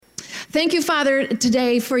Thank you, Father,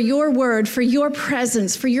 today for your word, for your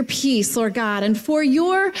presence, for your peace, Lord God, and for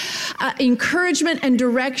your encouragement and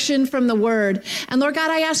direction from the word. And Lord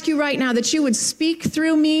God, I ask you right now that you would speak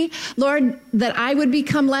through me, Lord, that I would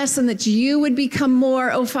become less and that you would become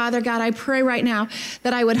more. Oh, Father God, I pray right now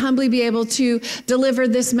that I would humbly be able to deliver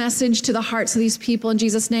this message to the hearts of these people in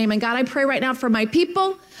Jesus' name. And God, I pray right now for my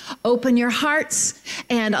people. Open your hearts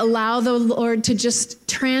and allow the Lord to just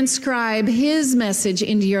transcribe his message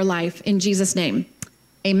into your life in Jesus' name.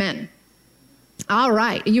 Amen. All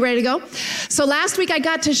right, are you ready to go? So last week I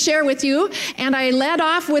got to share with you, and I led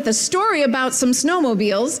off with a story about some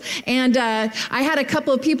snowmobiles, and I had a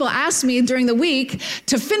couple of people ask me during the week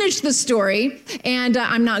to finish the story, and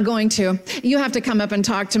I'm not going to. You have to come up and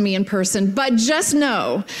talk to me in person, but just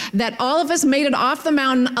know that all of us made it off the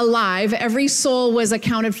mountain alive. Every soul was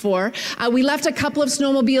accounted for. We left a couple of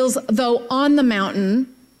snowmobiles, though, on the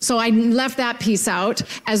mountain, so I left that piece out,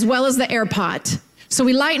 as well as the air pot. So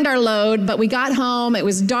we lightened our load, but we got home. It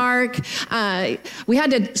was dark. We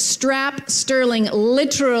had to strap Sterling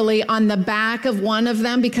literally on the back of one of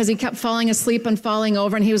them because he kept falling asleep and falling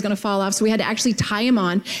over, and he was going to fall off. So we had to actually tie him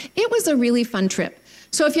on. It was a really fun trip.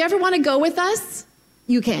 So if you ever want to go with us,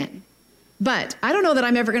 you can. But I don't know that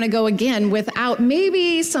I'm ever going to go again without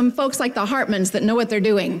maybe some folks like the Hartmans that know what they're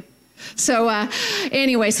doing. So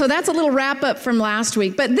anyway, so that's a little wrap up from last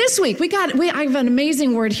week. But this week, I have an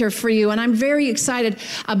amazing word here for you, and I'm very excited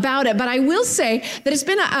about it. But I will say that it's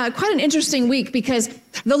been quite an interesting week because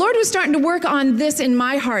the Lord was starting to work on this in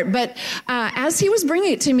my heart. But as he was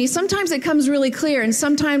bringing it to me, sometimes it comes really clear, and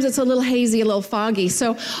sometimes it's a little hazy, a little foggy.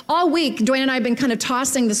 So all week, Dwayne and I have been kind of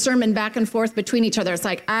tossing the sermon back and forth between each other. It's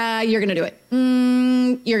like, you're going to do it.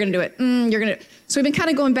 You're going to do it. You're going to do it. So we've been kind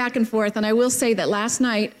of going back and forth, and I will say that last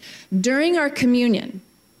night, during our communion,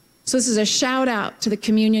 so this is a shout out to the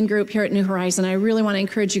communion group here at New Horizon. I really want to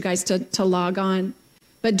encourage you guys to log on.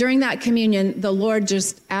 But during that communion, the Lord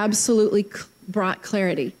just absolutely brought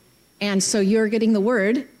clarity. And so you're getting the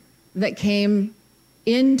word that came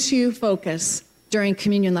into focus during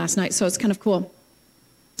communion last night. So it's kind of cool.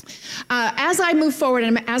 As I move forward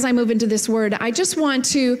and as I move into this word, I just want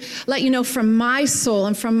to let you know from my soul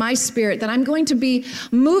and from my spirit that I'm going to be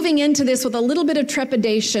moving into this with a little bit of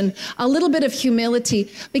trepidation, a little bit of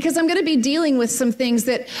humility, because I'm going to be dealing with some things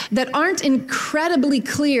that aren't incredibly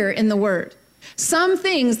clear in the word. Some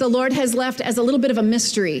things the Lord has left as a little bit of a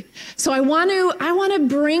mystery. So I want to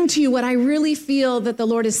bring to you what I really feel that the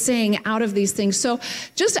Lord is saying out of these things. So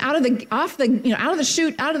just on the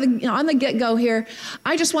get-go here,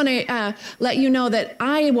 I just want to let you know that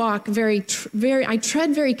I walk I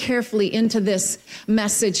tread very carefully into this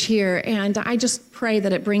message here, and I just pray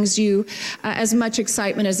that it brings you as much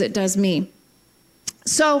excitement as it does me.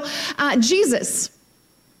 So Jesus,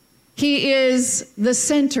 he is the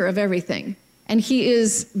center of everything. And he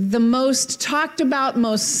is the most talked about,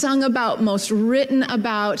 most sung about, most written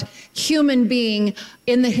about human being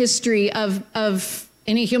in the history of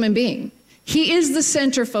any human being. He is the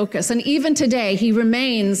center focus. And even today, he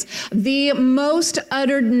remains the most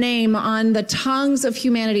uttered name on the tongues of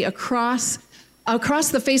humanity across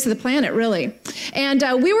the face of the planet, really. And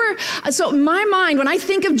so my mind, when I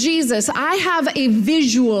think of Jesus, I have a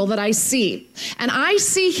visual that I see. And I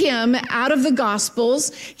see him out of the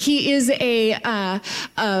Gospels. He is a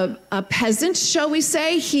peasant, shall we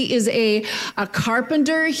say. He is a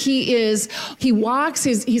carpenter. He walks,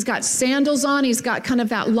 he's got sandals on. He's got kind of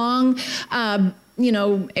that long,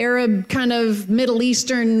 Arab kind of Middle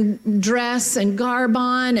Eastern dress and garb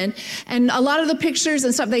on, and a lot of the pictures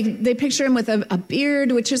and stuff, they picture him with a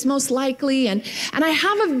beard, which is most likely, and I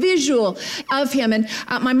have a visual of him. And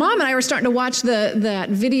my mom and I were starting to watch that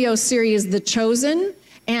video series, The Chosen,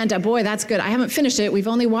 and boy, that's good. I haven't finished it. We've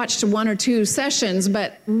only watched 1 or 2 sessions,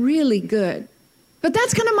 but really good. But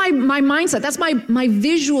that's kind of my mindset. That's my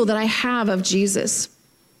visual that I have of Jesus.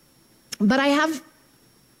 But I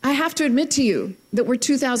have to admit to you that we're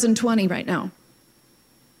 2020 right now.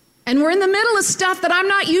 And we're in the middle of stuff that I'm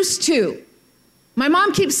not used to. My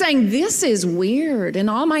mom keeps saying, this is weird. In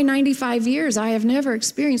all my 95 years, I have never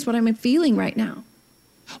experienced what I'm feeling right now.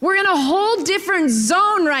 We're in a whole different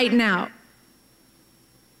zone right now.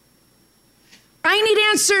 I need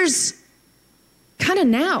answers kind of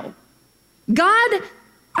now. God,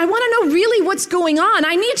 I want to know really what's going on.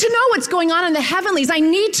 I need to know what's going on in the heavenlies. I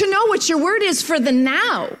need to know what your word is for the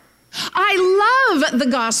now. I love the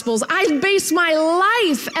Gospels. I base my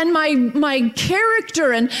life and my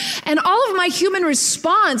character and all of my human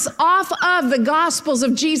response off of the Gospels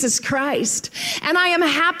of Jesus Christ. And I am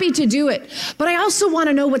happy to do it. But I also want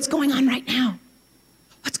to know what's going on right now.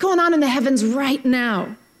 What's going on in the heavens right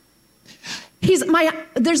now?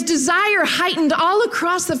 There's desire heightened all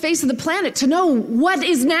across the face of the planet to know what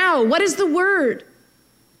is now, what is the word.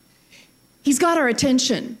 He's got our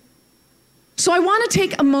attention. So I want to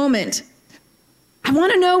take a moment. I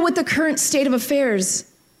want to know what the current state of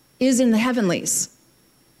affairs is in the heavenlies.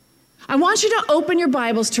 I want you to open your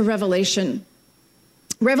Bibles to Revelation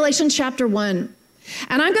chapter 1.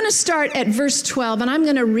 And I'm going to start at verse 12, and I'm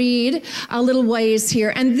going to read a little ways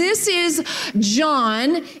here. And this is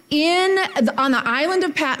John on the island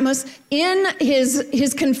of Patmos in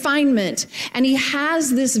his confinement, and he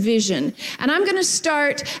has this vision. And I'm going to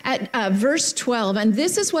start at verse 12, and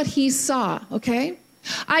this is what he saw, okay?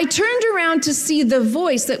 I turned around to see the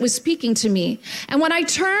voice that was speaking to me. And when I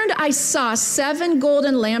turned, I saw 7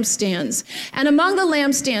 golden lampstands. And among the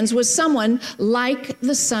lampstands was someone like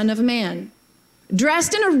the Son of Man,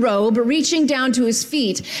 dressed in a robe reaching down to his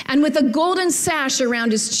feet, and with a golden sash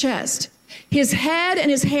around his chest. His head and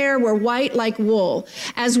his hair were white like wool,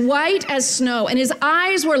 as white as snow, and his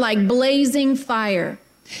eyes were like blazing fire.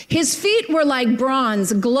 His feet were like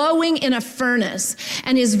bronze glowing in a furnace,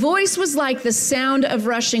 and his voice was like the sound of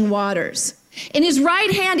rushing waters. In his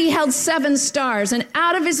right hand he held 7 stars, and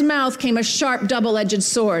out of his mouth came a sharp double-edged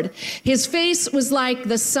sword. His face was like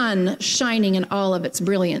the sun shining in all of its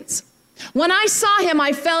brilliance. When I saw him,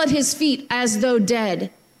 I fell at his feet as though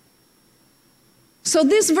dead. So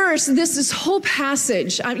this verse, this whole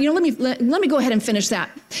passage, let me go ahead and finish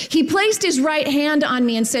that. He placed his right hand on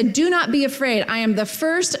me and said, "Do not be afraid. I am the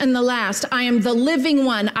first and the last. I am the living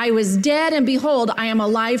one. I was dead, and behold, I am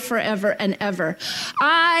alive forever and ever.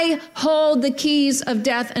 I hold the keys of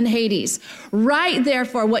death and Hades. Write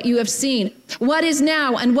therefore what you have seen, what is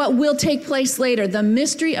now and what will take place later. The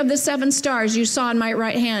mystery of the 7 stars you saw in my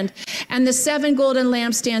right hand, and the 7 golden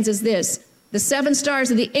lampstands is this. The 7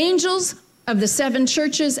 stars are the angels of the 7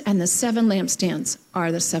 churches, and the 7 lampstands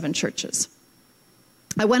are the 7 churches."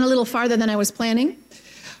 I went a little farther than I was planning,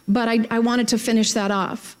 but I wanted to finish that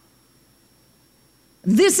off.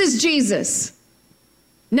 This is Jesus.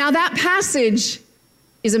 Now that passage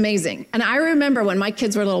is amazing. And I remember when my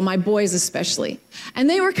kids were little, my boys especially, and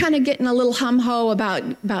they were kind of getting a little hum-ho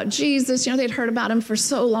about Jesus. You know, they'd heard about him for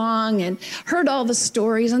so long and heard all the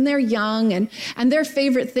stories, and they're young, and their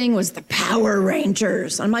favorite thing was the Power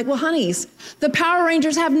Rangers. I'm like, well, honeys, the Power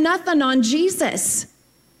Rangers have nothing on Jesus.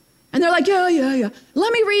 And they're like, yeah.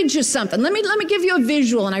 Let me read you something. Let me give you a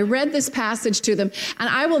visual. And I read this passage to them, and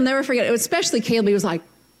I will never forget it. Especially Caleb, he was like,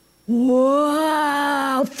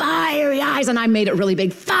 whoa, fiery eyes. And I made it really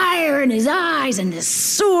big. Fire in his eyes and this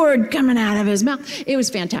sword coming out of his mouth. It was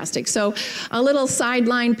fantastic. So a little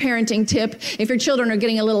sideline parenting tip. If your children are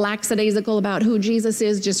getting a little lackadaisical about who Jesus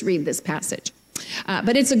is, just read this passage.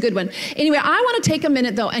 But it's a good one. Anyway, I want to take a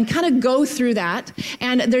minute, though, and kind of go through that.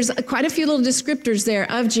 And there's quite a few little descriptors there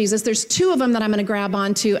of Jesus. There's 2 of them that I'm going to grab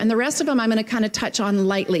onto, and the rest of them I'm going to kind of touch on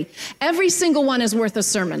lightly. Every single one is worth a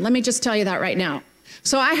sermon. Let me just tell you that right now.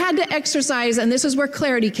 So I had to exercise, and this is where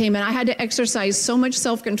clarity came in. I had to exercise so much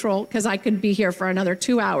self-control because I could be here for another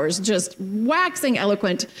 2 hours just waxing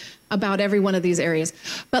eloquent about every one of these areas.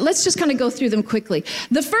 But let's just kind of go through them quickly.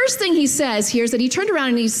 The first thing he says here is that he turned around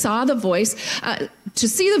and he saw the voice, to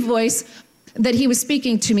see the voice that he was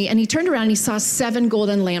speaking to me, and he turned around and he saw 7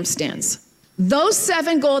 golden lampstands. Those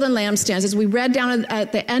 7 golden lampstands, as we read down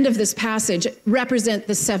at the end of this passage, represent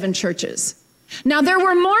the 7 churches. Now, there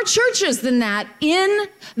were more churches than that in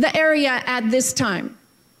the area at this time.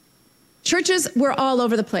 Churches were all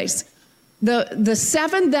over the place. The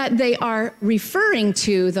 7 that they are referring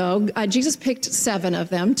to, though, Jesus picked 7 of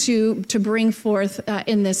them to bring forth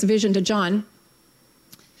in this vision to John.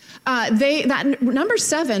 That number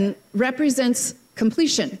 7 represents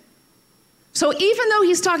completion. So even though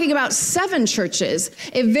he's talking about 7 churches,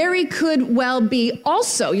 it very could well be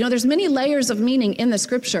also, there's many layers of meaning in the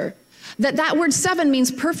scripture, that word 7 means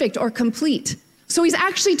perfect or complete. So he's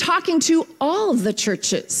actually talking to all the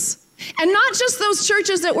churches. And not just those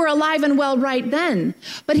churches that were alive and well right then,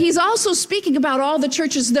 but he's also speaking about all the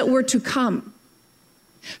churches that were to come.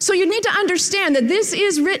 So you need to understand that this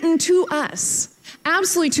is written to us,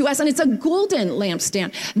 absolutely to us, and it's a golden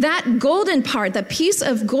lampstand. That golden part, that piece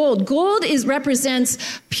of gold represents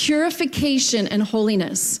purification and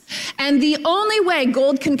holiness. And the only way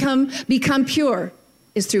gold can become pure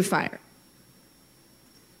is through fire.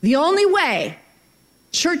 The only way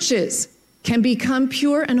churches can become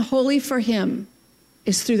pure and holy for him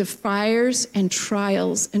is through the fires and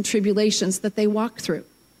trials and tribulations that they walk through.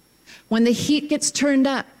 When the heat gets turned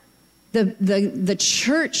up, the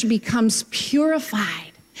church becomes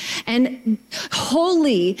purified and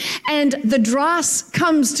holy, and the dross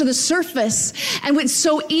comes to the surface, and it's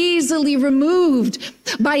so easily removed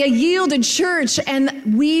by a yielded church,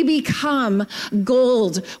 and we become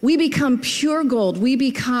gold. We become pure gold. We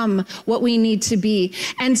become what we need to be.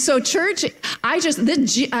 And so, church,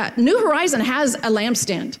 New Horizon has a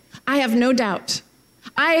lampstand. I have no doubt.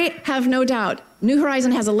 New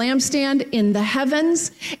Horizon has a lampstand in the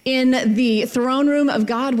heavens, in the throne room of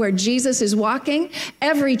God where Jesus is walking.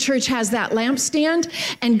 Every church has that lampstand,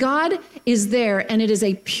 and God is there, and it is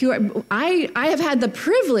a pure. I have had the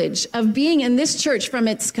privilege of being in this church from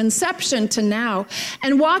its conception to now,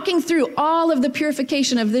 and walking through all of the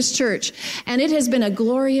purification of this church, and it has been a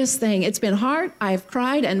glorious thing. It's been hard. I've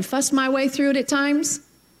cried and fussed my way through it at times,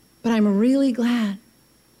 but I'm really glad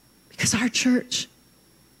because our church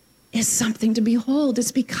is something to behold.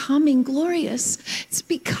 It's becoming glorious. It's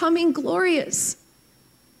becoming glorious.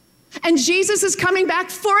 And Jesus is coming back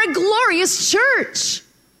for a glorious church.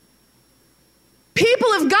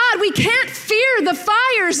 People of God, we can't fear the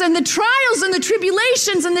fires and the trials and the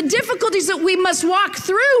tribulations and the difficulties that we must walk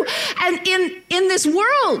through and in this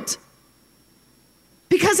world,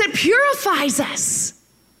 because it purifies us,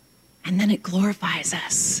 and then it glorifies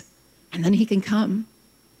us, and then he can come.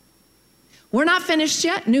 We're not finished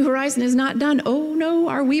yet. New Horizon is not done. Oh no,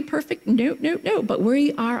 are we perfect? No. But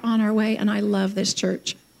we are on our way, and I love this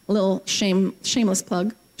church. A little shameless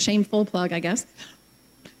plug, shameful plug, I guess.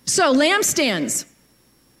 So lampstands.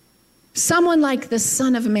 Someone like the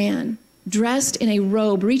Son of Man, dressed in a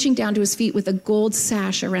robe, reaching down to his feet with a gold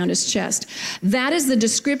sash around his chest. That is the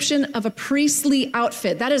description of a priestly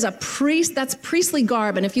outfit. That is that's priestly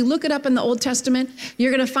garb. And if you look it up in the Old Testament,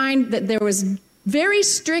 you're going to find that there was very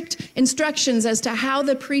strict instructions as to how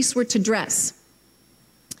the priests were to dress.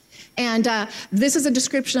 And this is a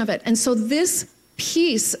description of it. And so this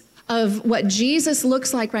piece of what Jesus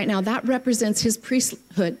looks like right now, that represents his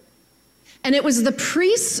priesthood. And it was the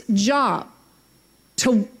priest's job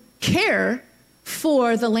to care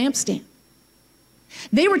for the lampstand.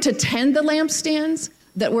 They were to tend the lampstands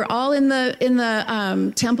that were all in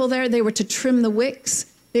the temple there. They were to trim the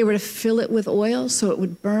wicks. They were to fill it with oil so it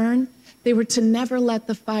would burn. They were to never let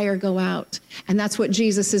the fire go out. And that's what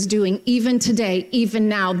Jesus is doing even today, even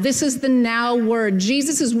now. This is the now word.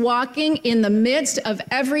 Jesus is walking in the midst of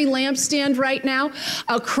every lampstand right now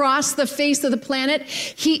across the face of the planet.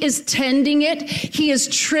 He is tending it. He is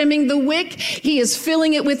trimming the wick. He is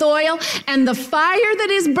filling it with oil. And the fire that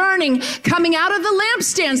is burning coming out of the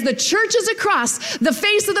lampstands, the churches across the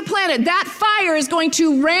face of the planet, that fire is going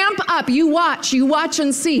to ramp up. You watch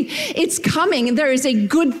and see. It's coming. There is a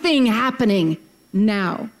good thing happening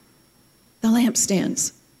now. The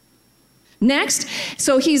lampstands. Next,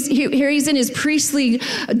 so he's in his priestly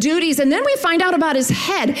duties, and then we find out about his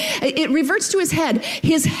head. It reverts to his head.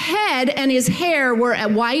 His head and his hair were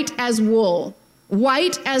white as wool.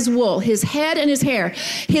 White as wool, his head and his hair.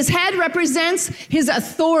 His head represents his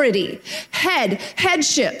authority,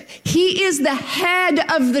 headship. He is the head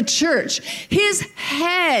of the church. His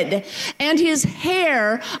head and his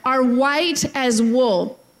hair are white as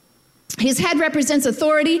wool. His head represents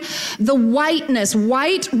authority. The whiteness,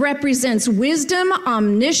 white represents wisdom,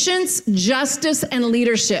 omniscience, justice, and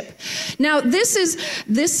leadership. Now, this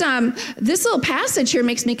little passage here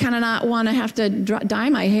makes me kind of not want to have to dye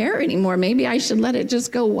my hair anymore. Maybe I should let it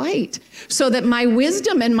just go white so that my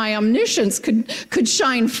wisdom and my omniscience could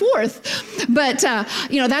shine forth. But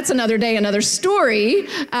that's another day, another story.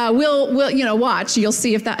 We'll watch. You'll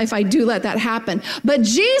see if I do let that happen. But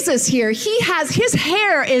Jesus here, his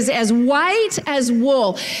hair is as white as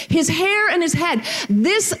wool. His hair and his head.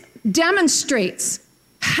 This demonstrates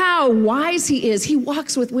how wise he is. He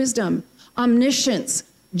walks with wisdom, omniscience,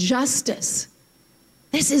 justice.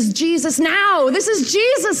 This is Jesus now. This is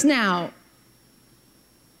Jesus now.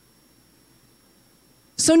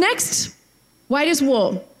 So next, white as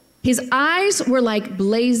wool. His eyes were like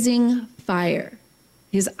blazing fire.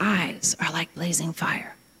 His eyes are like blazing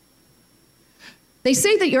fire. They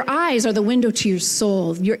say that your eyes are the window to your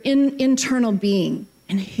soul, your internal being,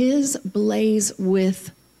 and his blaze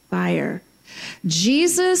with fire.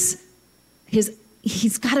 Jesus,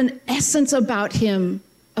 he's got an essence about him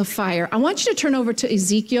of fire. I want you to turn over to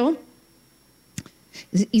Ezekiel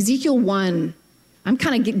 1. I'm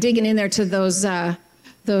kind of digging in there to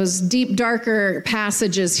those deep, darker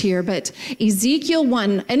passages here, but Ezekiel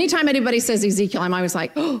 1, anytime anybody says Ezekiel, I'm always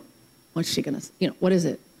like, oh, what's she gonna, what is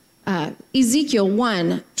it? Ezekiel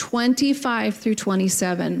 1:25 through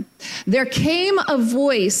 27. There came a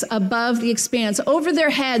voice above the expanse over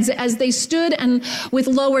their heads as they stood and with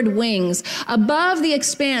lowered wings. Above the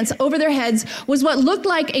expanse over their heads was what looked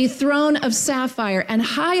like a throne of sapphire, and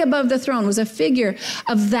high above the throne was a figure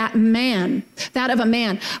of that of a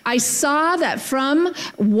man. I saw that from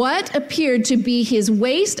what appeared to be his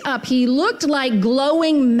waist up, he looked like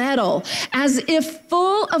glowing metal, as if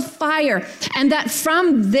full of fire, and that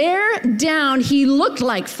from there down he looked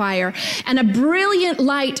like fire, and a brilliant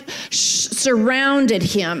light surrounded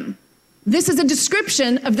him. This is a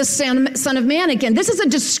description of the Son of Man again. This is a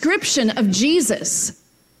description of Jesus.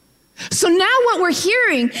 So now what we're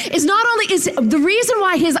hearing is not only is the reason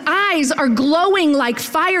why his eyes are glowing like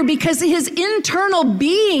fire, because his internal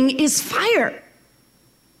being is fire.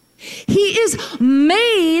 He is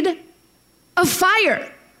made of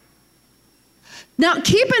fire. Now,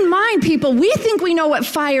 keep in mind, people, we think we know what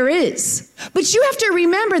fire is, but you have to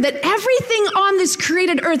remember that everything on this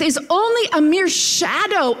created earth is only a mere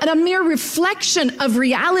shadow and a mere reflection of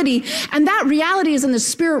reality, and that reality is in the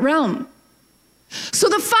spirit realm. So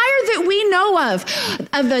the fire that we know of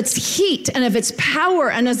its heat and of its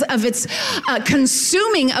power and of its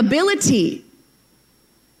consuming ability,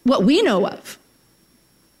 what we know of,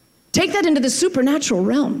 take that into the supernatural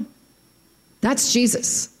realm. That's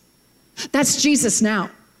Jesus. That's Jesus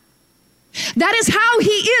now. That is how he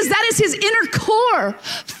is. That is his inner core.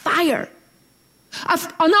 Fire.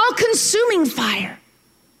 An all-consuming fire.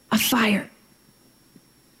 A fire.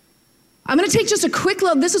 I'm going to take just a quick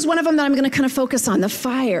look. This is one of them that I'm going to kind of focus on. The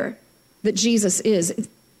fire that Jesus is.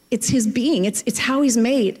 It's his being. It's how he's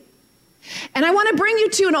made. And I want to bring you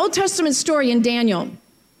to an Old Testament story in Daniel.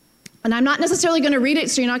 And I'm not necessarily going to read it,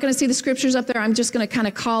 so you're not going to see the scriptures up there. I'm just going to kind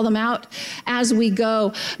of call them out as we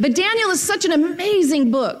go. But Daniel is such an amazing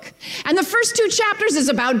book. And the first 2 chapters is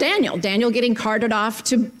about Daniel. Daniel getting carted off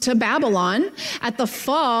to Babylon at the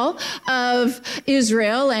fall of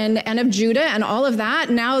Israel and of Judah and all of that.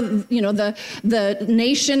 Now, you know, the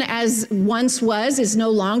nation as once was is no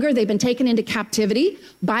longer. They've been taken into captivity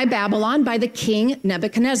by Babylon, by the king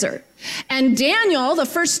Nebuchadnezzar. And Daniel, the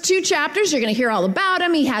first 2 chapters, you're going to hear all about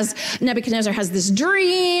him. Nebuchadnezzar has this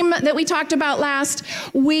dream that we talked about last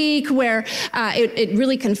week where it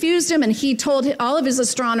really confused him, and he told all of his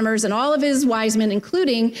astronomers and all of his wise men,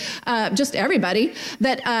 including just everybody,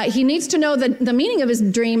 that he needs to know the meaning of his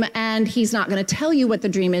dream, and he's not going to tell you what the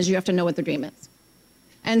dream is. You have to know what the dream is.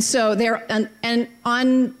 And so they're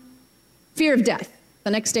on fear of death.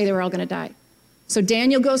 The next day they were all going to die. So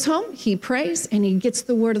Daniel goes home, he prays, and he gets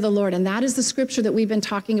the word of the Lord. And that is the scripture that we've been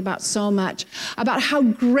talking about so much, about how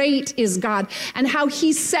great is God and how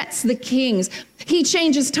he sets the kings. He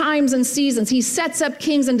changes times and seasons. He sets up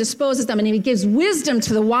kings and disposes them, and he gives wisdom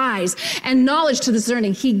to the wise and knowledge to the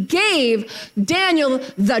discerning. He gave Daniel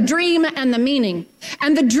the dream and the meaning.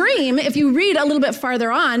 And the dream, if you read a little bit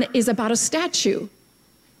farther on, is about a statue.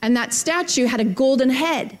 And that statue had a golden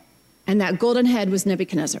head, and that golden head was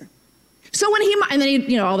Nebuchadnezzar. So when and then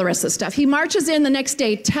you know, all the rest of the stuff. He marches in the next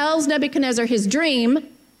day, tells Nebuchadnezzar his dream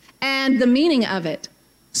and the meaning of it.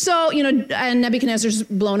 So, you know, and Nebuchadnezzar's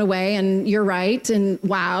blown away, and you're right, and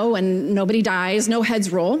wow, and nobody dies, no heads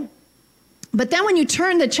roll. But then when you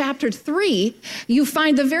turn to chapter 3, you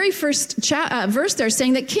find the very first verse there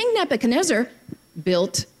saying that King Nebuchadnezzar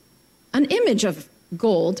built an image of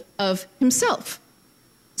gold of himself.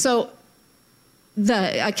 So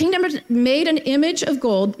the kingdom made an image of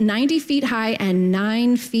gold 90 feet high and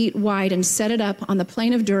 9 feet wide and set it up on the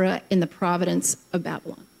plain of Dura in the province of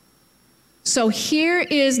Babylon. So here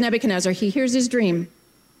is Nebuchadnezzar. He hears his dream,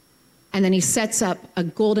 and then he sets up a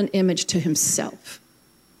golden image to himself.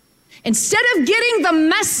 Instead of getting the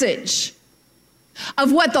message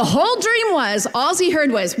of what the whole dream was, all he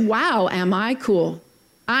heard was, wow, am I cool.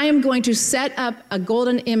 I am going to set up a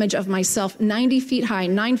golden image of myself 90 feet high,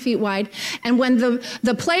 9 feet wide. And when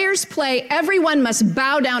the players play, everyone must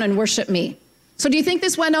bow down and worship me. So do you think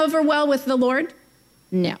this went over well with the Lord?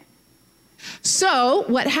 No. So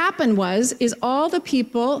what happened is all the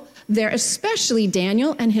people there, especially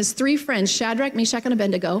Daniel and his 3 friends, Shadrach, Meshach, and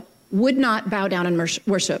Abednego, would not bow down and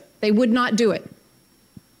worship. They would not do it.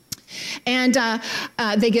 And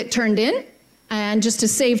they get turned in. And just to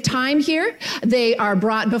save time here, they are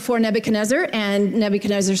brought before Nebuchadnezzar, and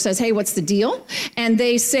Nebuchadnezzar says, hey, what's the deal? And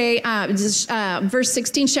they say, verse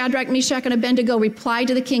 16, Shadrach, Meshach, and Abednego replied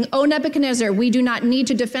to the king, O Nebuchadnezzar, we do not need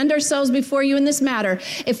to defend ourselves before you in this matter.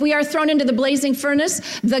 If we are thrown into the blazing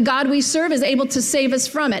furnace, the God we serve is able to save us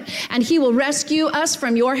from it, and he will rescue us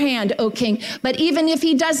from your hand, O king. But even if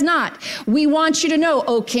he does not, we want you to know,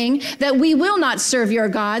 O king, that we will not serve your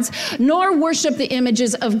gods, nor worship the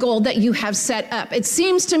images of gold that you have set up. It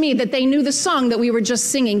seems to me that they knew the song that we were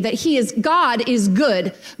just singing, that God is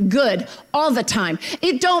good all the time.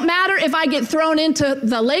 It don't matter if I get thrown into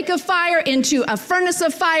the lake of fire, into a furnace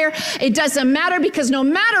of fire. It doesn't matter, because no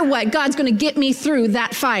matter what, God's going to get me through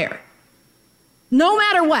that fire. No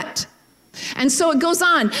matter what. And so it goes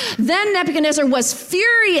on. Then Nebuchadnezzar was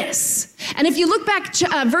furious. And if you look back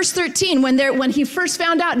to verse 13, when he first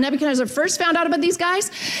found out, Nebuchadnezzar first found out about these guys,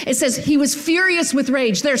 it says he was furious with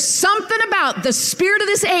rage. There's something about the spirit of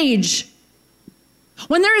this age.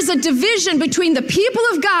 When there is a division between the people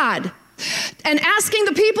of God and asking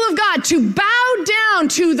the people of God to bow down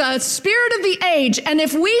to the spirit of the age, and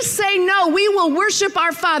if we say no, we will worship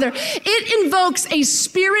our Father, it invokes a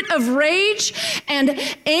spirit of rage and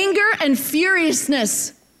anger and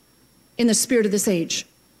furiousness in the spirit of this age.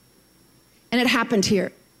 And it happened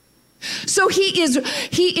here. So he is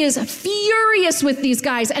furious with these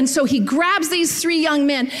guys, and so he grabs these three young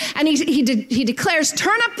men, and he declares,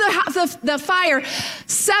 turn up the fire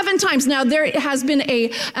 7 times. Now there has been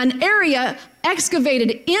an area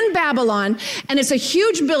excavated in Babylon, and it's a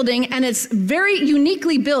huge building, and it's very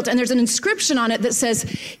uniquely built, and there's an inscription on it that says,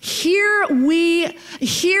 let me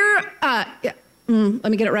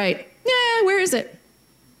get it right. Yeah, where is it?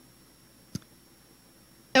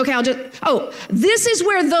 Okay, this is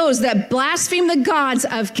where those that blaspheme the gods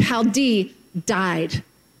of Chaldee died.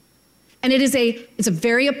 And it's a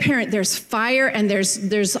very apparent, there's fire, and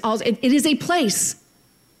there's all, it is a place.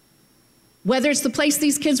 Whether it's the place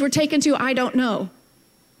these kids were taken to, I don't know.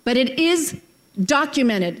 But it is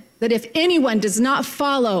documented that if anyone does not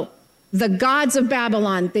follow the gods of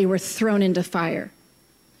Babylon, they were thrown into fire.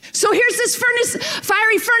 So here's this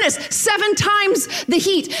fiery furnace, 7 times the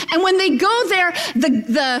heat. And when they go there,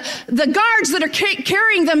 the guards that are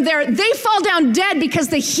carrying them there, they fall down dead because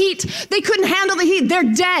the heat, they couldn't handle the heat.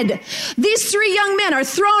 They're dead. These 3 young men are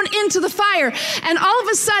thrown into the fire. And all of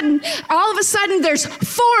a sudden, there's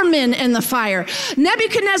 4 men in the fire.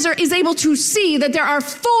 Nebuchadnezzar is able to see that there are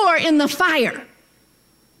 4 in the fire.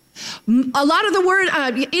 A lot of the word,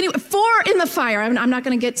 4 in the fire. I'm not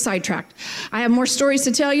going to get sidetracked. I have more stories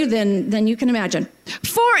to tell you than you can imagine.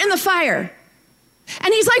 4 in the fire.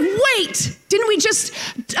 And he's like, wait, didn't we just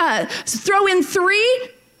throw in 3?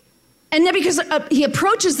 And then because he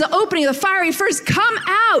approaches the opening of the fiery furnace, come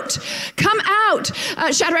out.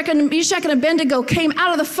 Shadrach and Meshach and Abednego came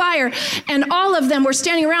out of the fire, and all of them were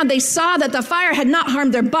standing around. They saw that the fire had not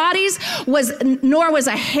harmed their bodies, nor was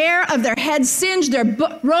a hair of their head singed. Their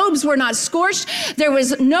robes were not scorched. There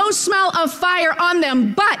was no smell of fire on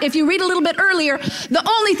them. But if you read a little bit earlier, the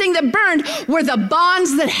only thing that burned were the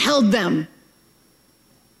bonds that held them.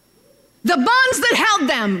 The bonds that held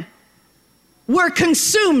them were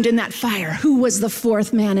consumed in that fire. Who was the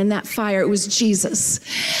 4th man in that fire? It was Jesus.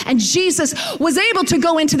 And Jesus was able to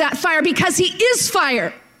go into that fire because he is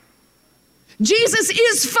fire. Jesus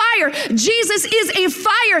is fire. Jesus is a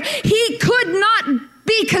fire. He could not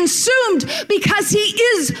be consumed because he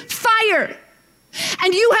is fire.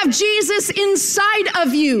 And you have Jesus inside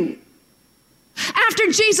of you. After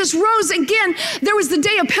Jesus rose again, there was the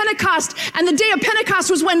day of Pentecost, and the day of Pentecost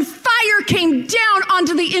was when fire came down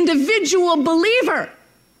onto the individual believer.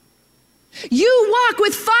 You walk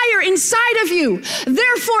with fire inside of you.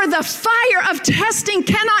 Therefore, the fire of testing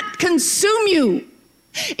cannot consume you.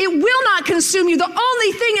 It will not consume you. The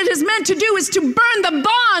only thing it is meant to do is to burn the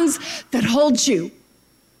bonds that hold you.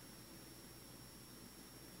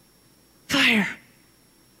 Fire.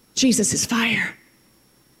 Jesus is fire.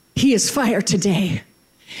 He is fire today.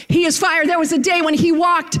 He is fire. There was a day when he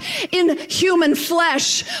walked in human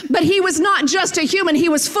flesh, but he was not just a human. He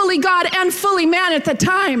was fully God and fully man at the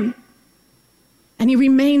time. And he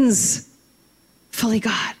remains fully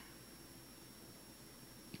God.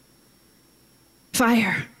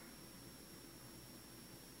 Fire.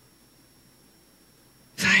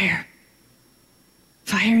 Fire.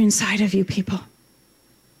 Fire inside of you, people.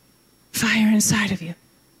 Fire inside of you.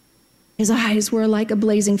 His eyes were like a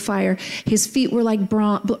blazing fire. His feet were like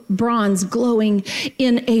bronze glowing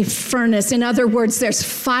in a furnace. In other words, there's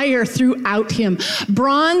fire throughout him.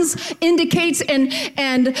 Bronze indicates and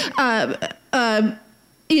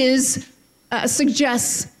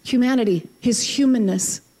suggests humanity, his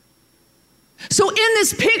humanness. So in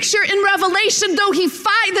this picture in Revelation, though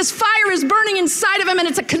this fire is burning inside of him, and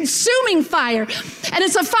it's a consuming fire, and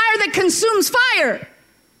it's a fire that consumes fire,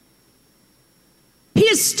 he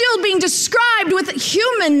is still being described with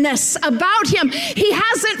humanness about him. He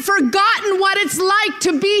hasn't forgotten what it's like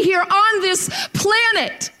to be here on this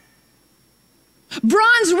planet.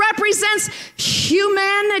 Bronze represents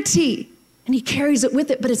humanity, and he carries it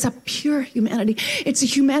with it, but it's a pure humanity. It's a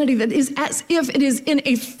humanity that is as if it is in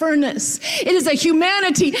a furnace. It is a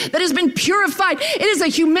humanity that has been purified. It is a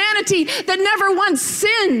humanity that never once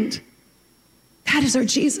sinned. That is our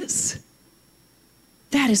Jesus.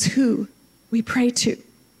 That is who we pray to.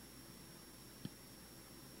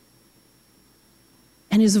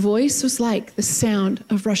 And his voice was like the sound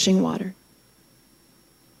of rushing water.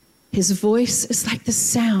 His voice is like the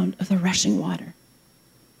sound of the rushing water.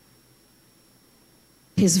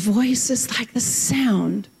 His voice is like the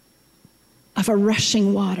sound of a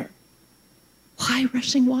rushing water. Why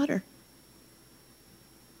rushing water?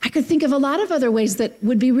 I could think of a lot of other ways that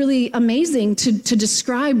would be really amazing to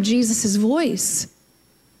describe Jesus' voice.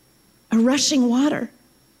 A rushing water.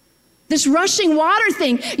 This rushing water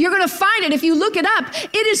thing, you're going to find it if you look it up.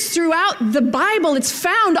 It is throughout the Bible. It's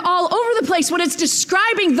found all over the place when it's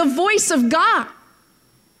describing the voice of God.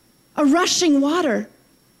 A rushing water.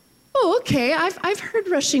 Oh, okay, I've heard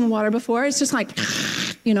rushing water before. It's just like,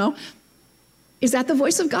 you know. Is that the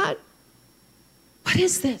voice of God? What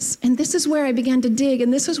is this? And this is where I began to dig,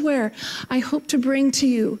 and this is where I hope to bring to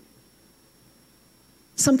you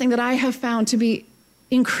something that I have found to be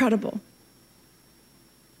incredible.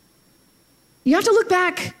 You have to look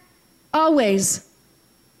back always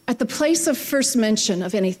at the place of first mention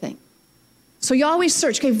of anything. So you always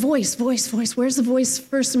search, okay, voice. Where's the voice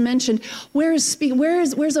first mentioned? Where's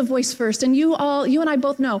a voice first? And you and I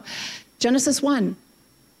both know Genesis 1.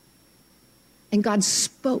 And God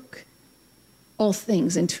spoke all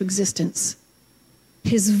things into existence.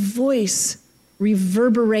 His voice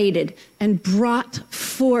reverberated and brought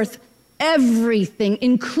forth everything,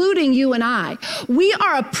 including you and I. We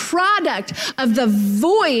are a product of the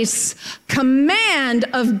voice command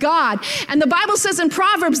of God. And the Bible says in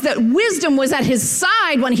Proverbs that wisdom was at his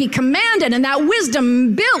side when he commanded, and that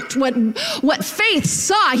wisdom built what faith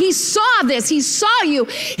saw. He saw this. He saw you.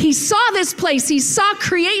 He saw this place. He saw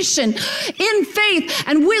creation in faith,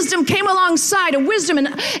 and wisdom came alongside, and wisdom and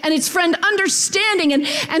its friend understanding,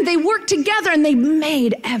 and they worked together, and they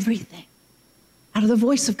made everything out of the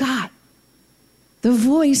voice of God. The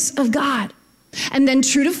voice of God. And then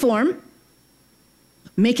true to form,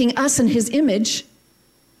 making us in his image,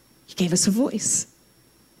 he gave us a voice.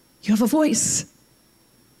 You have a voice.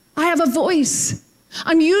 I have a voice.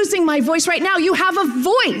 I'm using my voice right now. You have a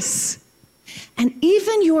voice. And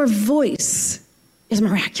even your voice is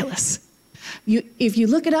miraculous. If you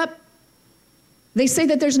look it up, they say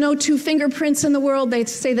that there's no two fingerprints in the world. They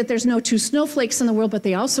say that there's no two snowflakes in the world, but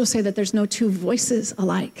they also say that there's no two voices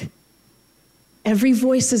alike. Every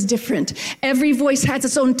voice is different. Every voice has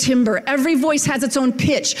its own timbre. Every voice has its own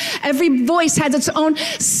pitch. Every voice has its own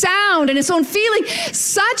sound and its own feeling,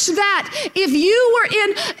 such that if you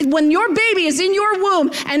were when your baby is in your womb,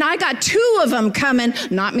 and I got two of them coming,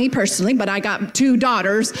 not me personally, but I got two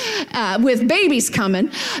daughters with babies coming,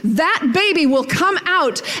 that baby will come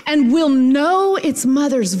out and will know its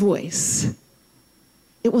mother's voice.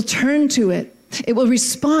 It will turn to it. It will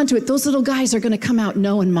respond to it. Those little guys are going to come out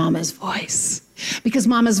knowing mama's voice, because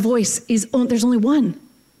mama's voice there's only one.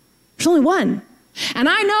 There's only one. And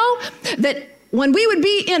I know that when we would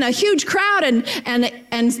be in a huge crowd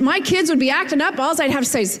and my kids would be acting up, all I'd have to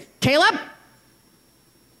say is, Caleb.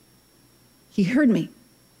 He heard me.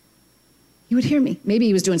 He would hear me. Maybe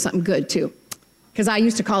he was doing something good too, because I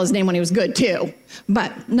used to call his name when he was good too,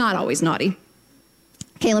 but not always naughty.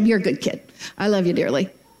 Caleb, you're a good kid. I love you dearly.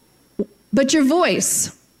 But your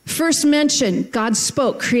voice, first mentioned, God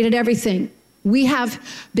spoke, created everything. We have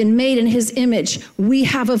been made in his image. We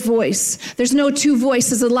have a voice. There's no two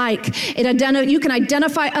voices alike. You can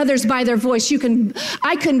identify others by their voice.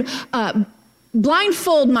 I can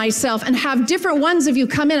blindfold myself and have different ones of you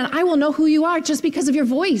come in, and I will know who you are just because of your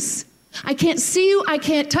voice. I can't see you, I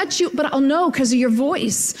can't touch you, but I'll know because of your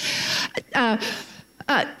voice.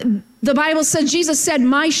 The Bible said, Jesus said,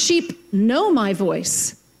 my sheep know my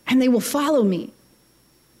voice, and they will follow me.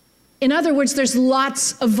 In other words, there's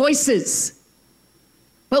lots of voices,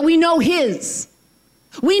 but we know his.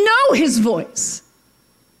 We know his voice.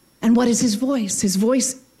 And what is his voice? His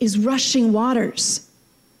voice is rushing waters.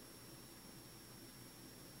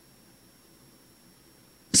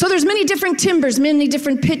 So there's many different timbres, many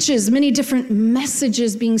different pitches, many different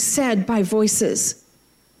messages being said by voices.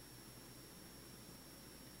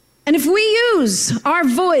 And if we use our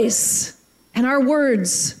voice and our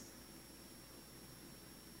words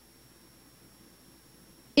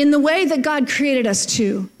in the way that God created us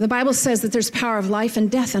to, the Bible says that there's power of life and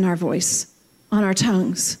death in our voice, on our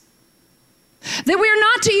tongues. That we are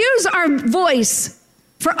not to use our voice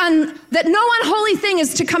that no unholy thing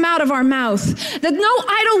is to come out of our mouth, that no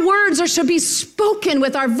idle words are to be spoken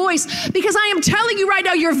with our voice, because I am telling you right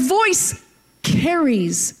now, your voice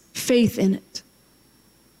carries faith in it.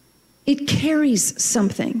 It carries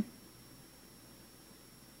something.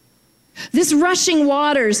 This rushing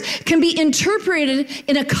waters can be interpreted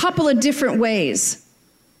in a couple of different ways.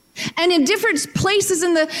 And in different places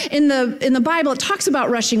in the Bible, it talks about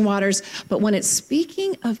rushing waters, but when it's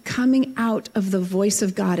speaking of coming out of the voice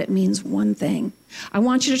of God, it means one thing. I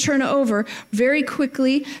want you to turn over very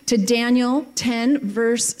quickly to Daniel 10,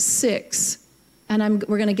 verse 6. And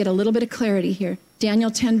we're going to get a little bit of clarity here. Daniel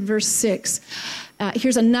 10, verse 6.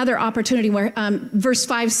 Here's another opportunity where verse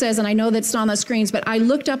 5 says, and I know that's not on the screens, but I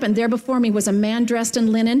looked up and there before me was a man dressed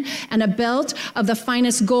in linen and a belt of the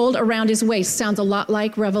finest gold around his waist. Sounds a lot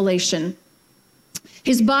like Revelation.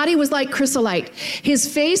 His body was like chrysolite. His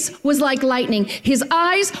face was like lightning. His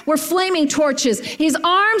eyes were flaming torches. His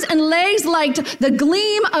arms and legs like the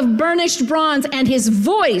gleam of burnished bronze, and his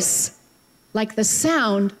voice like the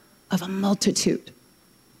sound of a multitude.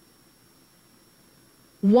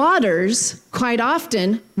 Waters, quite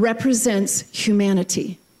often, represents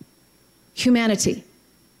humanity. Humanity.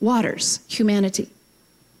 Waters. Humanity.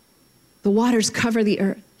 The waters cover the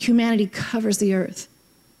earth. Humanity covers the earth.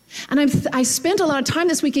 And I spent a lot of time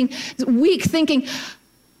this week thinking,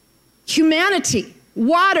 humanity,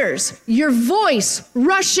 waters, your voice,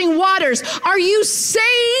 rushing waters. Are you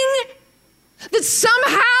saying that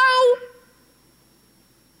somehow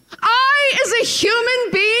I, as a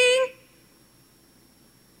human being,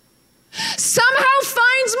 somehow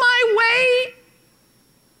finds my way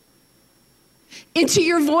into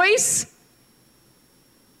your voice?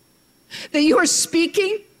 That you are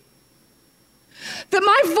speaking? That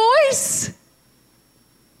my voice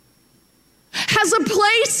has a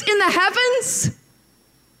place in the heavens?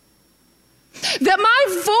 That my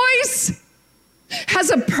voice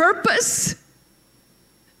has a purpose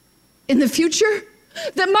in the future?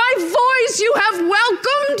 That my voice you have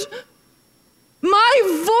welcomed my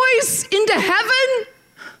voice into heaven?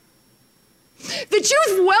 That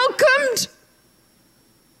you've welcomed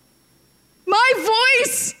my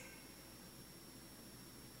voice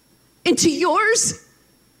into yours?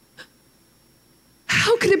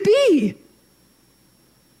 How could it be?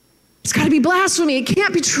 It's got to be blasphemy. It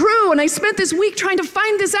can't be true. And I spent this week trying to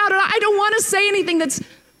find this out, and I don't want to say anything that's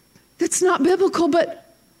not biblical,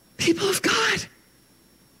 but people of God,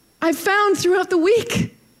 I've found throughout the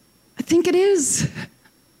week, I think it is.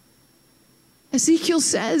 Ezekiel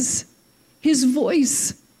says his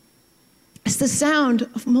voice is the sound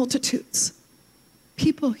of multitudes.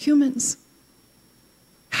 People, humans.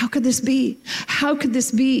 How could this be? How could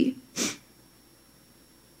this be?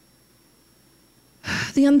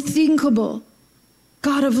 The unthinkable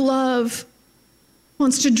God of love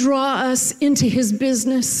wants to draw us into his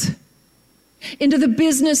business, into the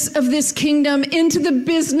business of this kingdom, into the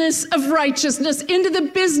business of righteousness, into the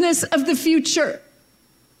business of the future.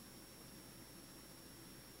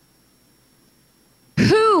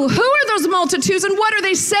 Who are those multitudes, and what are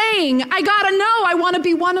they saying? I gotta know. I want to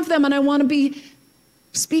be one of them, and I want to be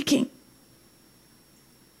speaking.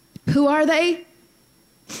 Who are they?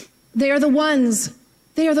 They are the ones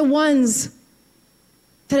that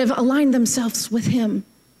have aligned themselves with him.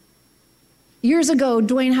 Years ago,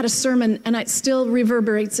 Dwayne had a sermon, and it still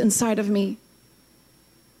reverberates inside of me.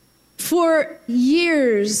 For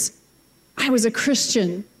years, I was a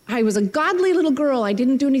Christian. I was a godly little girl. I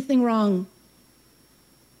didn't do anything wrong.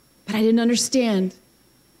 But I didn't understand.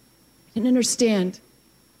 I didn't understand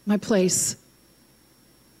my place.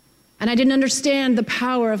 And I didn't understand the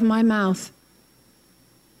power of my mouth.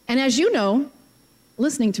 And as you know,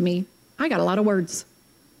 listening to me, I got a lot of words.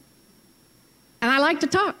 And I like to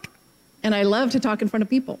talk. And I love to talk in front of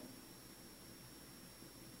people.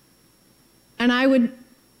 And I would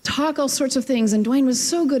talk all sorts of things. And Dwayne was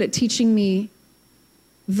so good at teaching me,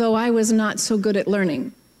 though I was not so good at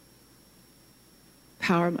learning.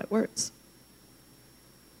 Power of my words.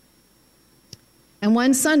 And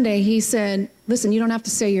one Sunday he said, listen, you don't have to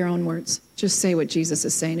say your own words. Just say what Jesus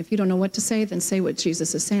is saying. If you don't know what to say, then say what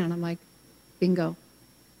Jesus is saying. And I'm like, bingo.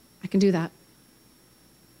 I can do that.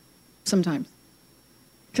 Sometimes.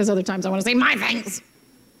 Because other times I want to say my things.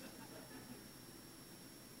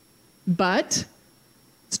 But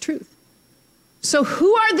it's truth. So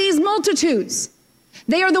who are these multitudes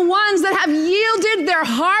They are the ones that have yielded their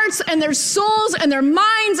hearts and their souls and their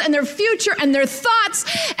minds and their future and their thoughts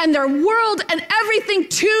and their world and everything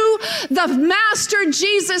to the Master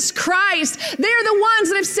Jesus Christ. They are the ones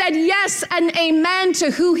that have said yes and amen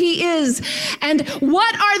to who he is. And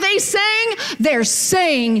what are they saying? They're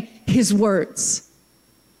saying his words.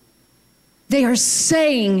 They are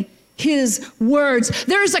saying his words.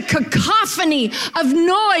 There's a cacophony of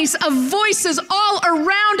noise, of voices all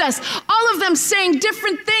around us, all of them saying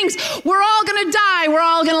different things. We're all gonna die, we're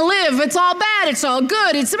all gonna live, it's all bad, it's all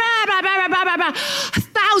good, it's blah, blah, blah, blah, blah, blah.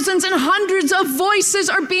 Thousands and hundreds of voices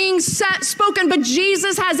are being spoken, but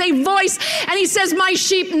Jesus has a voice, and he says, my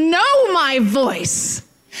sheep know my voice.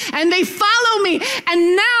 And they follow me.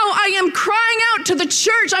 And now I am crying out to the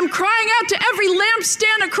church. I'm crying out to every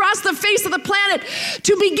lampstand across the face of the planet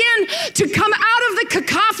to begin to come out of the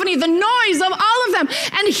cacophony, the noise of all of them,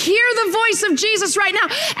 and hear the voice of Jesus right now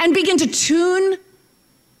and begin to tune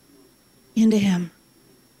into him.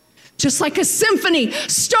 Just like a symphony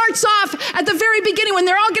starts off at the very beginning when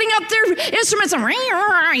they're all getting up their instruments and,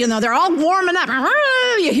 you know, they're all warming up.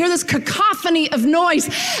 You hear this cacophony of noise.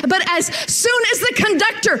 But as soon as the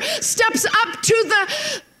conductor steps up to the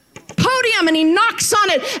podium and he knocks on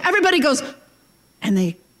it, everybody goes, and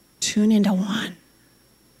they tune into one.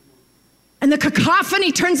 And the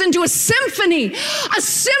cacophony turns into a symphony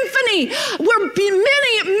where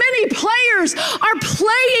many, many players are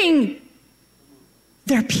playing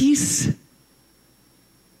their piece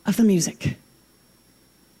of the music.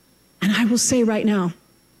 And I will say right now,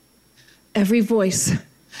 every voice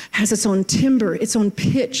has its own timbre, its own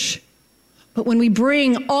pitch. But when we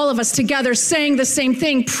bring all of us together saying the same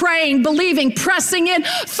thing, praying, believing, pressing in,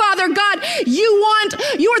 Father God, you're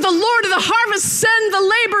the Lord of the harvest, send the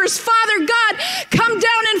laborers. Father God, come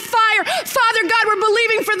down in fire. Father God, we're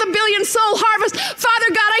believing for the 1 billion soul harvest.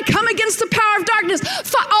 Father God, I come against the power of darkness.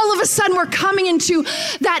 All of a sudden we're coming into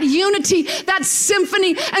that unity, that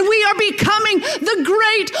symphony, and we are becoming the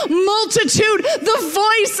great multitude, the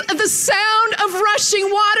voice, the sound of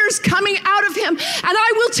rushing waters coming out of him. And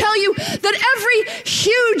I will tell you that every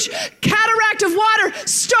huge cataract of water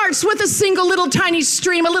starts with a single little tiny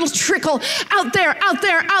stream, a little trickle out there, out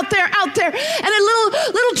there, out there, out there. And then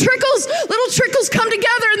little trickles come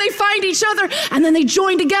together and they find each other and then they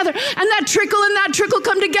join together. And that trickle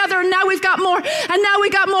come together, and now we've got more, and now we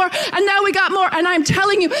got more, and now we got more. And I'm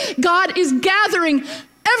telling you, God is gathering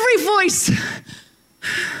every voice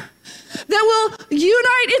that will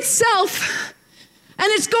unite itself. And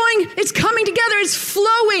it's coming together, it's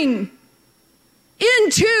flowing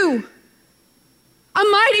into a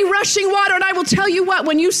mighty rushing water. And I will tell you what,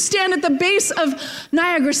 when you stand at the base of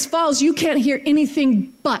Niagara Falls, you can't hear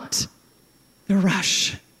anything but the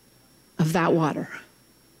rush of that water.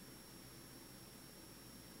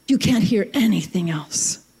 You can't hear anything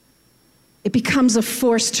else. It becomes a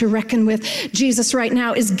force to reckon with. Jesus right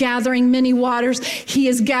now is gathering many waters. He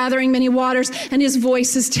is gathering many waters, and his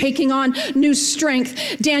voice is taking on new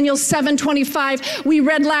strength. Daniel 7:25, we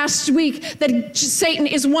read last week that Satan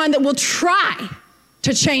is one that will try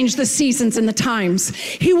to change the seasons and the times.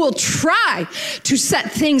 He will try to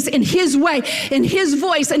set things in his way, in his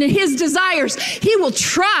voice, and in his desires. He will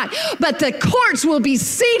try, but the courts will be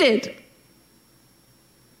seated.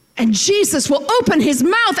 And Jesus will open his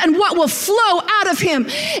mouth, and what will flow out of him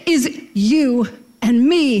is you and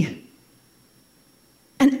me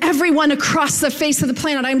and everyone across the face of the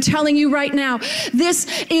planet. I'm telling you right now, there's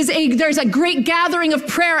a great gathering of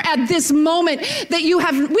prayer at this moment that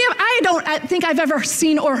I don't think I've ever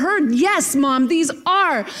seen or heard. Yes, Mom, these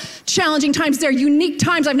are challenging times. They're unique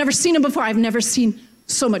times. I've never seen them before. I've never seen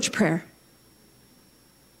so much prayer.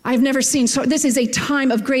 I've never seen, so this is a time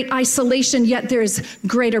of great isolation, yet there is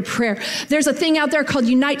greater prayer. There's a thing out there called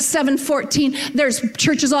Unite 714. There's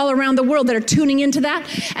churches all around the world that are tuning into that.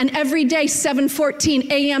 And every day, 7:14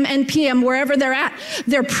 a.m. and p.m., wherever they're at,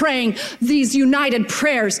 they're praying these united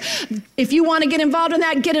prayers. If you want to get involved in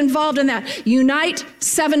that, get involved in that. Unite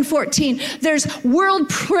 714. There's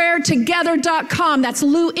worldprayertogether.com. That's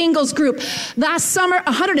Lou Engel's group. Last summer,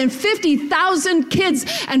 150,000 kids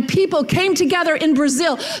and people came together in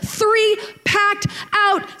Brazil. 3 packed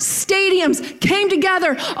out stadiums came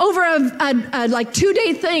together over a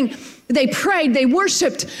 2-day thing. They prayed, they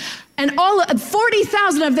worshiped, and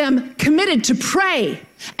 40,000 of them committed to pray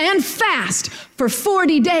and fast for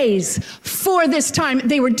 40 days for this time.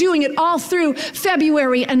 They were doing it all through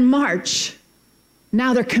February and March.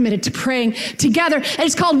 Now they're committed to praying together. And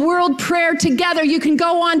it's called World Prayer Together. You can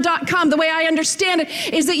go on .com. The way I understand it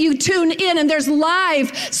is that you tune in and there's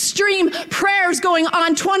live stream prayers going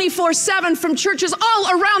on 24/7 from churches all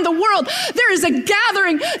around the world. There is a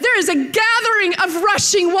gathering. There is a gathering of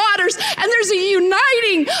rushing waters, and there's a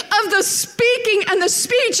uniting of the speaking and the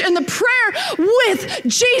speech and the prayer with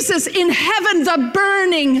Jesus in heaven, the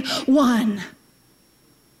burning one.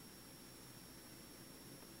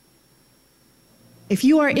 If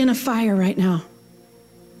you are in a fire right now,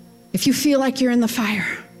 if you feel like you're in the fire,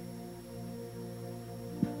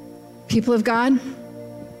 people of God,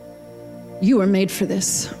 you are made for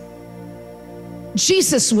this.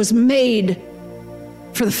 Jesus was made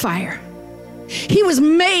for the fire. He was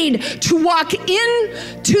made to walk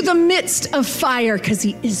into the midst of fire because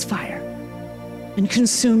he is fire and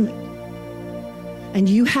consume it. And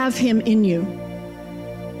you have him in you.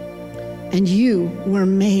 And you were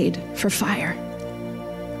made for fire.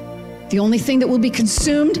 The only thing that will be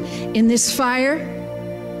consumed in this fire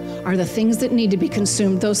are the things that need to be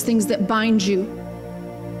consumed, those things that bind you,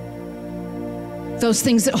 those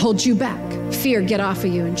things that hold you back. Fear, get off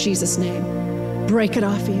of you in Jesus' name. Break it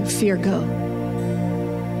off of you. Fear, go.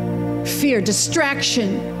 Fear,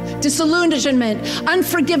 distraction, disillusionment,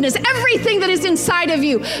 unforgiveness, everything that is inside of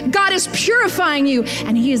you. God is purifying you,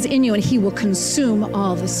 and he is in you, and he will consume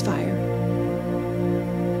all this fire.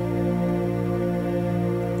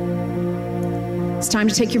 It's time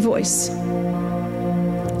to take your voice.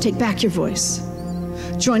 Take back your voice.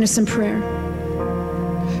 Join us in prayer.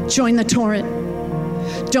 Join the torrent.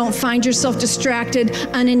 Don't find yourself distracted,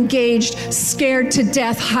 unengaged, scared to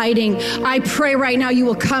death, hiding. I pray right now you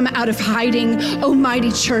will come out of hiding. Oh,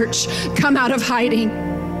 mighty church, come out of hiding.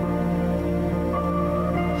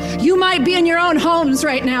 You might be in your own homes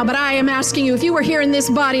right now, but I am asking you, if you were here in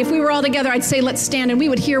this body, if we were all together, I'd say let's stand and we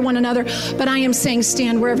would hear one another. But I am saying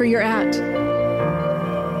stand wherever you're at.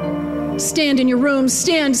 Stand in your room.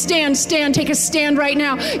 Stand. Take a stand right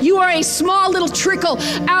now. You are a small little trickle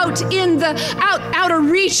out in the outer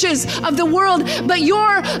reaches of the world, but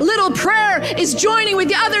your little prayer is joining with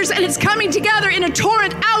the others, and it's coming together in a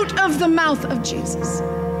torrent out of the mouth of Jesus.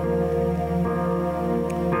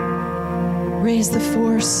 Raise the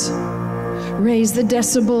force. Raise the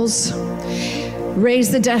decibels.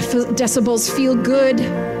 Raise the decibels. Feel good.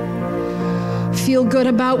 Feel good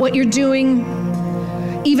about what you're doing.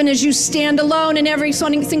 Even as you stand alone in every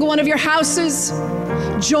single one of your houses,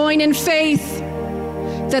 join in faith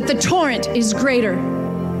that the torrent is greater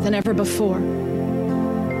than ever before.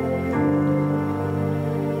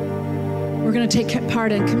 We're going to take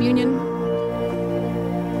part in communion.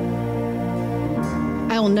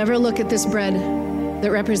 I will never look at this bread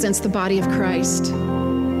that represents the body of Christ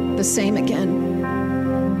the same again.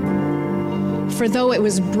 For though it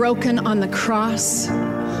was broken on the cross,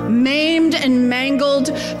 maimed and mangled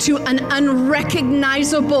to an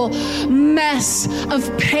unrecognizable mess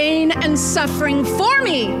of pain and suffering for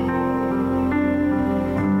me,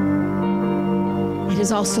 it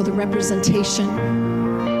is also the representation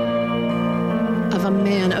of a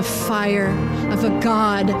man of fire, of a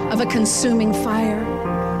God, of a consuming fire.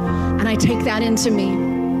 And I take that into me,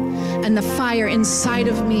 and the fire inside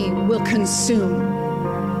of me will consume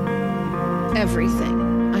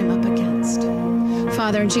everything I'm up against.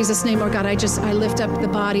 Father, in Jesus' name, Lord God, I lift up the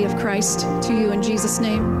body of Christ to you in Jesus'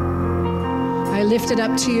 name. I lift it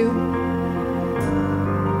up to you.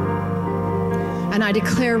 And I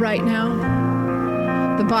declare right now,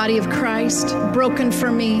 the body of Christ, broken for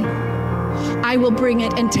me, I will bring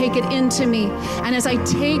it and take it into me. And as I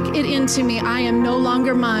take it into me, I am no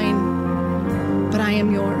longer mine, but I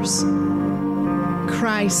am yours.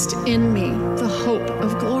 Christ in me, the hope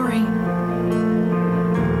of glory.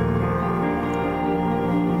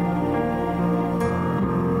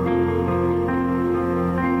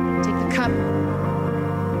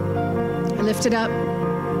 Lift it up,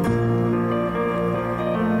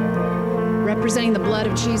 representing the blood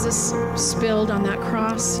of Jesus spilled on that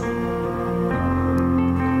cross.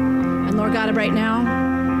 And Lord God, right now,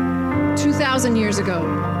 2,000 years ago,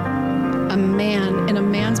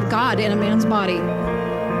 God in a man's body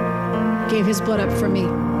gave his blood up for me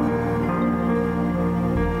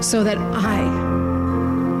so that I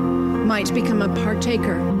might become a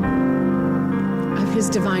partaker of his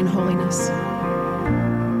divine holiness.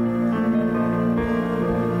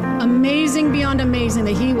 Amazing beyond amazing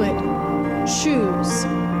that he would choose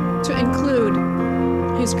to include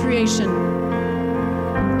his creation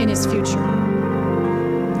in his future.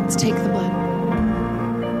 Let's take the blood.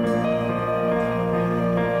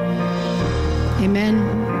 Amen.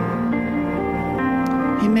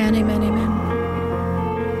 Amen, amen, amen.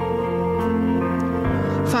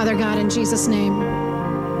 Father God, in Jesus' name,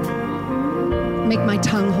 make my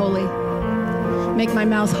tongue holy. Make my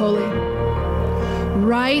mouth holy.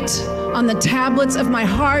 Write on the tablets of my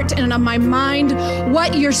heart and of my mind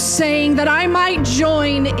what you're saying, that I might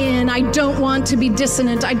join in. I don't want to be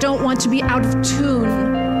dissonant. I don't want to be out of tune.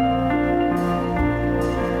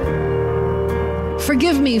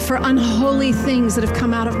 Forgive me for unholy things that have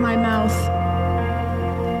come out of my mouth.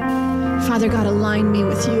 Father God, align me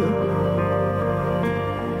with you.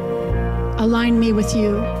 Align me with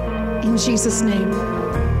you in Jesus' name.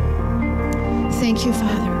 Thank you,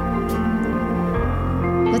 Father.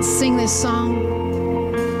 Let's sing this song.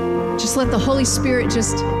 Just let the Holy Spirit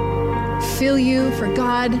just fill you, for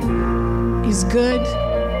God is good.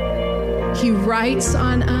 He writes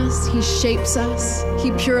on us. He shapes us. He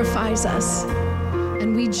purifies us.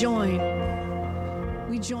 And we join in.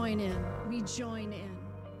 We join